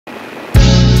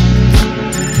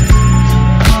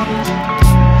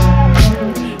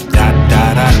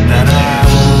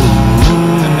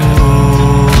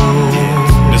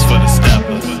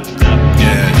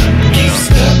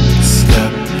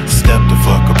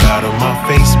out of my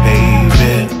face,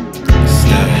 baby.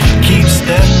 Keep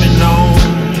stepping on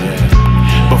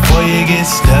before you get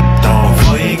stepped on.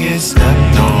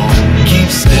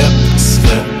 Keep step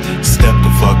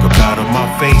the fuck up out of my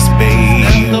face,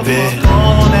 baby.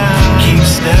 Keep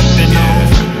stepping on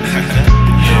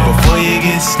before you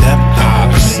get stepped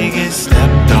on.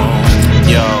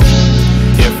 Yo,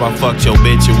 if I fucked your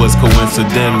bitch, it was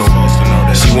coincidental.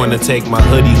 She wanna take my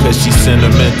hoodie cause she's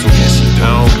sentimental. I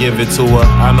don't give it to her,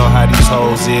 I know how these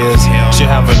hoes is. She'll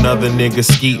have another nigga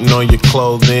skeeting on your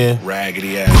clothing.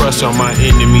 Crush on my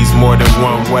enemies more than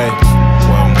one way.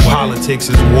 Politics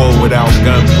is war without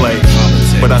gunplay,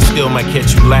 but I still might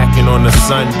catch you lacking on a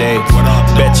Sunday.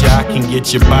 Bet ya I can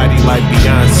get your body like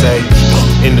Beyonce.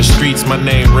 In the streets, my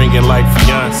name ringing like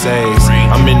fiancés.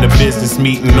 I'm in the business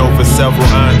meeting over several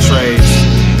entrees.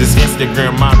 This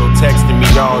Instagram model texting me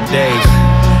all day.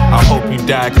 I hope you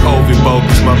died COVID,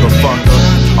 bogus motherfucker.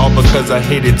 All because I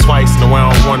hit it twice, no I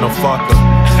don't wanna fuck her.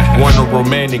 Want a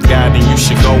romantic guy, then you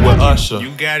should go with Usher.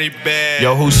 You got it bad.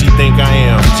 Yo, who she think I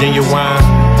am? Genuine?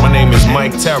 My name is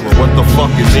Mike Terror, what the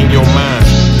fuck is in your mind?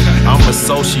 I'm a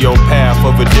sociopath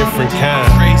of a different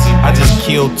kind. I just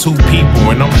killed 2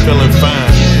 people and I'm feeling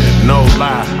fine. No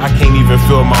lie, I can't even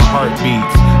feel my heartbeat.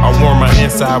 I wore my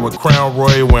inside with Crown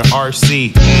Royal and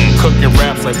RC. Cooking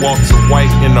raps like Walter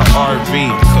White in the RV.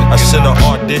 I should've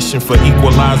auditioned for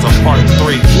Equalizer Part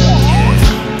 3.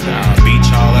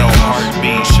 No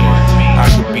heartbeat. I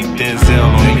could be Denzel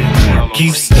on me.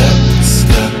 Keep step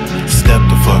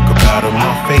the fuck up out of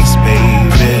my face,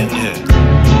 baby.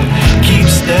 Keep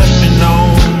stepping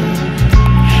on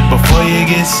before you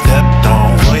get stepped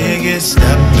on. Keep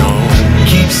step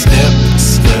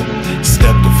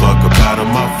the fuck up out of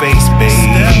my face,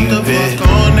 baby.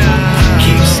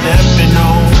 Keep stepping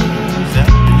on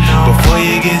before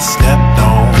you get stepped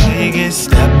on. Keep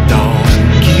stepping.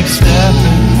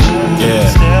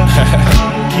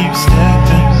 Keep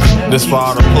stepping. This for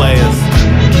all the players.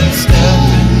 Keep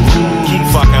stepping. Keep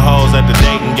fucking hoes at the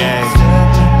dating game.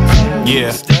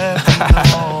 Yeah.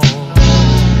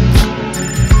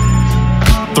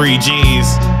 3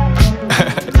 G's.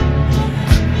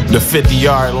 The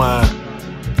 50-yard line.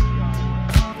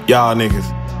 Y'all niggas,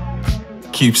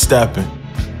 keep stepping.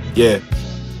 Yeah.